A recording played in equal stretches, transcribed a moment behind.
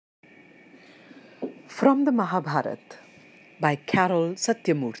From the Mahabharata by Carole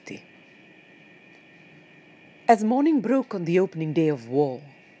Satyamurti. As morning broke on the opening day of war,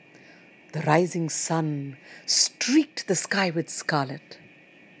 the rising sun streaked the sky with scarlet.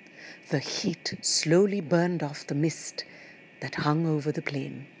 The heat slowly burned off the mist that hung over the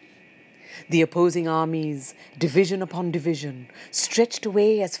plain. The opposing armies, division upon division, stretched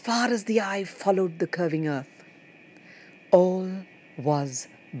away as far as the eye followed the curving earth. All was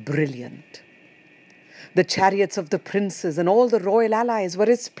brilliant. The chariots of the princes and all the royal allies were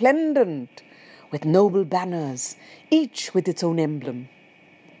resplendent with noble banners, each with its own emblem.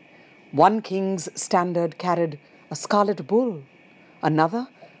 One king's standard carried a scarlet bull, another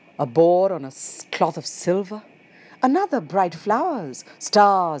a boar on a cloth of silver, another bright flowers,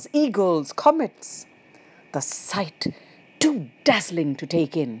 stars, eagles, comets. The sight too dazzling to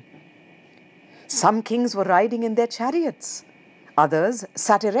take in. Some kings were riding in their chariots. Others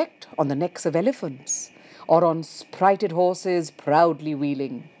sat erect on the necks of elephants or on sprited horses proudly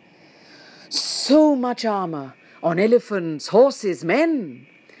wheeling. So much armor on elephants, horses, men.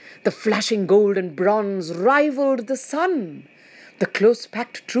 The flashing gold and bronze rivaled the sun. The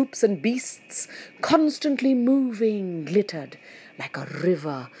close-packed troops and beasts, constantly moving, glittered like a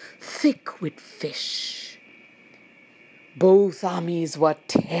river thick with fish. Both armies were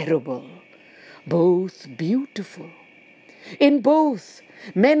terrible, both beautiful. In both,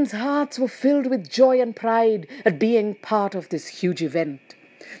 men's hearts were filled with joy and pride at being part of this huge event,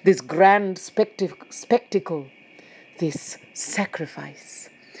 this grand spectacle, this sacrifice,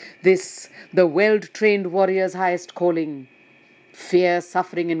 this the well-trained warrior's highest calling. Fear,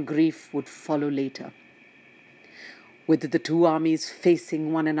 suffering, and grief would follow later. With the two armies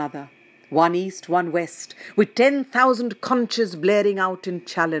facing one another, one east, one west, with 10,000 conches blaring out in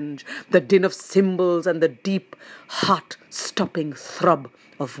challenge, the din of cymbals and the deep, heart-stopping throb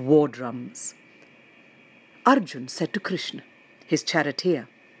of war drums. Arjun said to Krishna, his charioteer,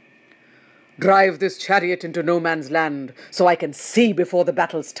 "Drive this chariot into no man's land, so I can see before the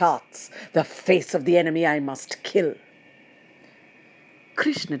battle starts the face of the enemy I must kill."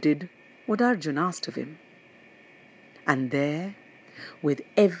 Krishna did what Arjun asked of him. And there, with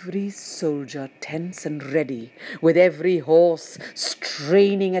every soldier tense and ready, with every horse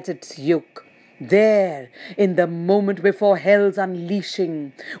straining at its yoke, there, in the moment before hell's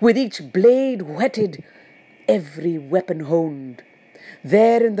unleashing, with each blade whetted, every weapon honed,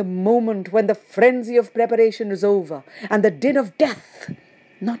 there in the moment when the frenzy of preparation is over and the din of death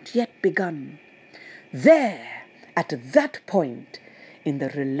not yet begun, there, at that point, in the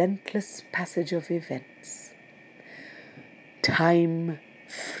relentless passage of events, time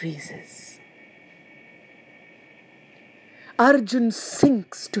freezes. Arjun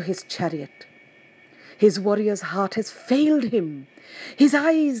sinks to his chariot. His warrior's heart has failed him. His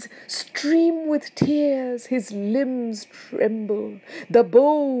eyes stream with tears. His limbs tremble. The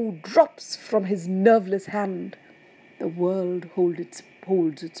bow drops from his nerveless hand. The world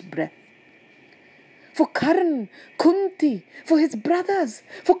holds its breath. For Karan, Kunti, for his brothers,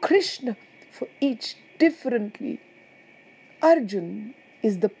 for Krishna, for each differently. Arjun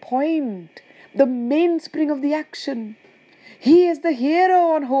is the point, the mainspring of the action. He is the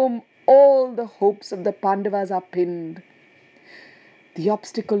hero on whom all the hopes of the Pandavas are pinned. The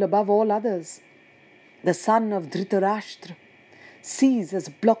obstacle above all others, the son of Dhritarashtra, sees as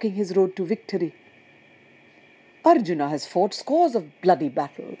blocking his road to victory. Arjuna has fought scores of bloody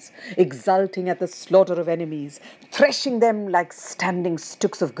battles, exulting at the slaughter of enemies, threshing them like standing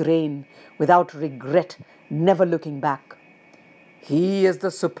stalks of grain, without regret, never looking back. He is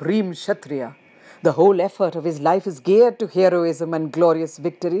the supreme Kshatriya. The whole effort of his life is geared to heroism and glorious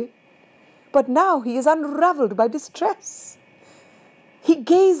victory. But now he is unravelled by distress. He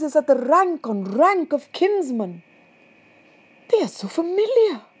gazes at the rank on rank of kinsmen. They are so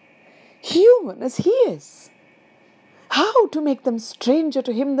familiar, human as he is. How to make them stranger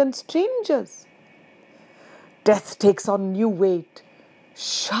to him than strangers? Death takes on new weight,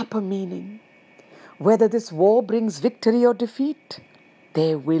 sharper meaning. Whether this war brings victory or defeat,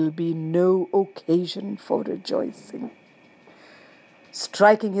 there will be no occasion for rejoicing.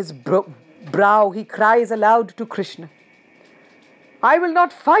 Striking his brow, he cries aloud to Krishna, "I will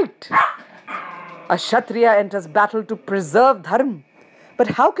not fight." A Kshatriya enters battle to preserve dharma. But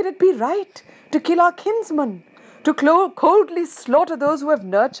how can it be right to kill our kinsmen, to coldly slaughter those who have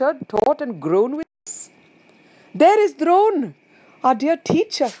nurtured, taught, and grown with us? There is Drona, our dear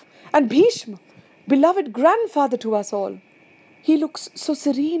teacher, and Bhishma, beloved grandfather to us all. He looks so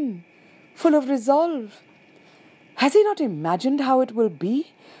serene, full of resolve. Has he not imagined how it will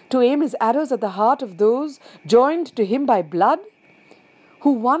be to aim his arrows at the heart of those joined to him by blood?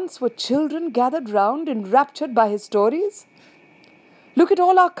 who once were children gathered round, enraptured by his stories? Look at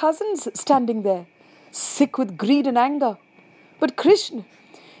all our cousins standing there, sick with greed and anger. But Krishna,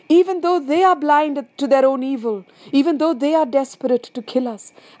 even though they are blind to their own evil, even though they are desperate to kill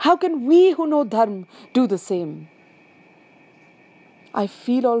us, how can we who know Dharma do the same? I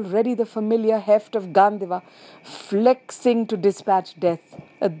feel already the familiar heft of Gandhiva flexing to dispatch death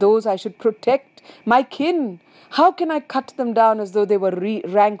at those I should protect, my kin. How can I cut them down as though they were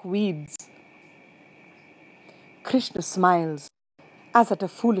rank weeds? Krishna smiles as at a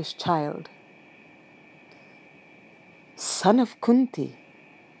foolish child. Son of Kunti,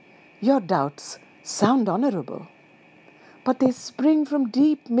 your doubts sound honorable, but they spring from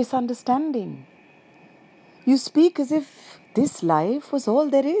deep misunderstanding. You speak as if this life was all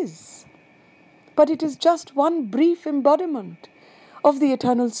there is, but it is just one brief embodiment of the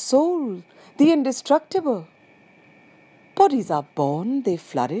eternal soul, the indestructible. Bodies are born, they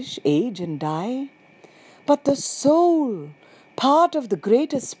flourish, age and die, but the soul, part of the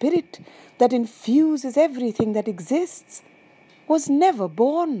greater spirit that infuses everything that exists, was never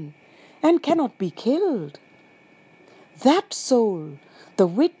born and cannot be killed. That soul, the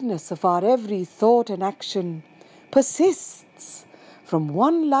witness of our every thought and action, persists from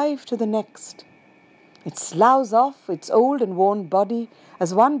one life to the next. It sloughs off its old and worn body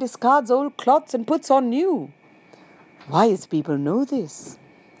as one discards old cloths and puts on new. Wise people know this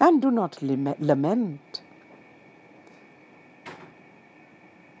and do not lament.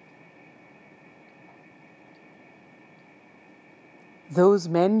 Those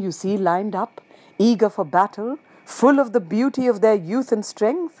men you see lined up, eager for battle, full of the beauty of their youth and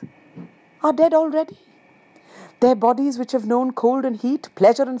strength, are dead already. Their bodies, which have known cold and heat,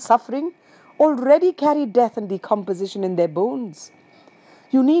 pleasure and suffering, already carry death and decomposition in their bones.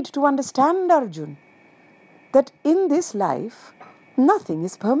 You need to understand, Arjun, that in this life, nothing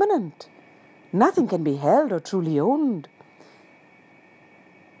is permanent. Nothing can be held or truly owned.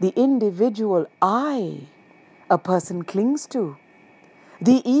 The individual I a person clings to,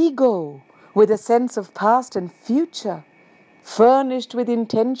 the ego with a sense of past and future, furnished with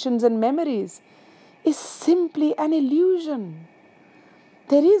intentions and memories, is simply an illusion.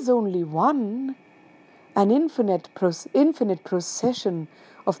 There is only one, an infinite procession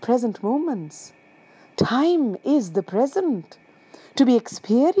of present moments. Time is the present, to be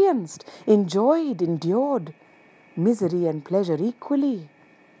experienced, enjoyed, endured, misery and pleasure equally.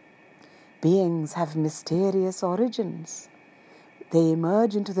 Beings have mysterious origins. They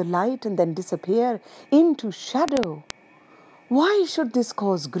emerge into the light and then disappear into shadow. Why should this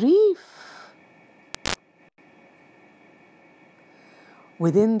cause grief?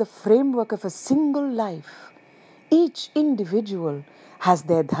 Within the framework of a single life, each individual has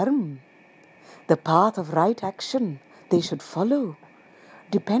their dharma, the path of right action they should follow,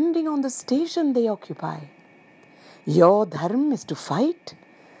 depending on the station they occupy. Your dharma is to fight.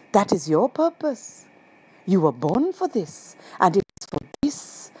 That is your purpose. You were born for this, and it is for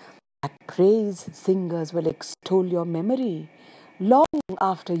this that praise singers will extol your memory long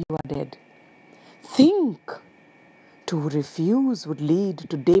after you are dead. Think. To refuse would lead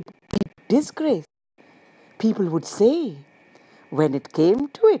to deep disgrace. People would say, when it came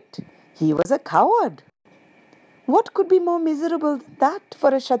to it, he was a coward. What could be more miserable than that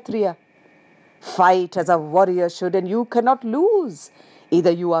for a Kshatriya? Fight as a warrior should, and you cannot lose.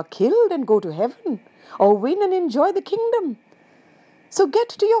 Either you are killed and go to heaven, or win and enjoy the kingdom. So get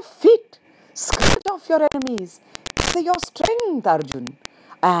to your feet, scourge off your enemies, gather your strength, Arjun,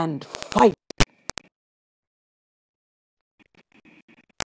 and fight.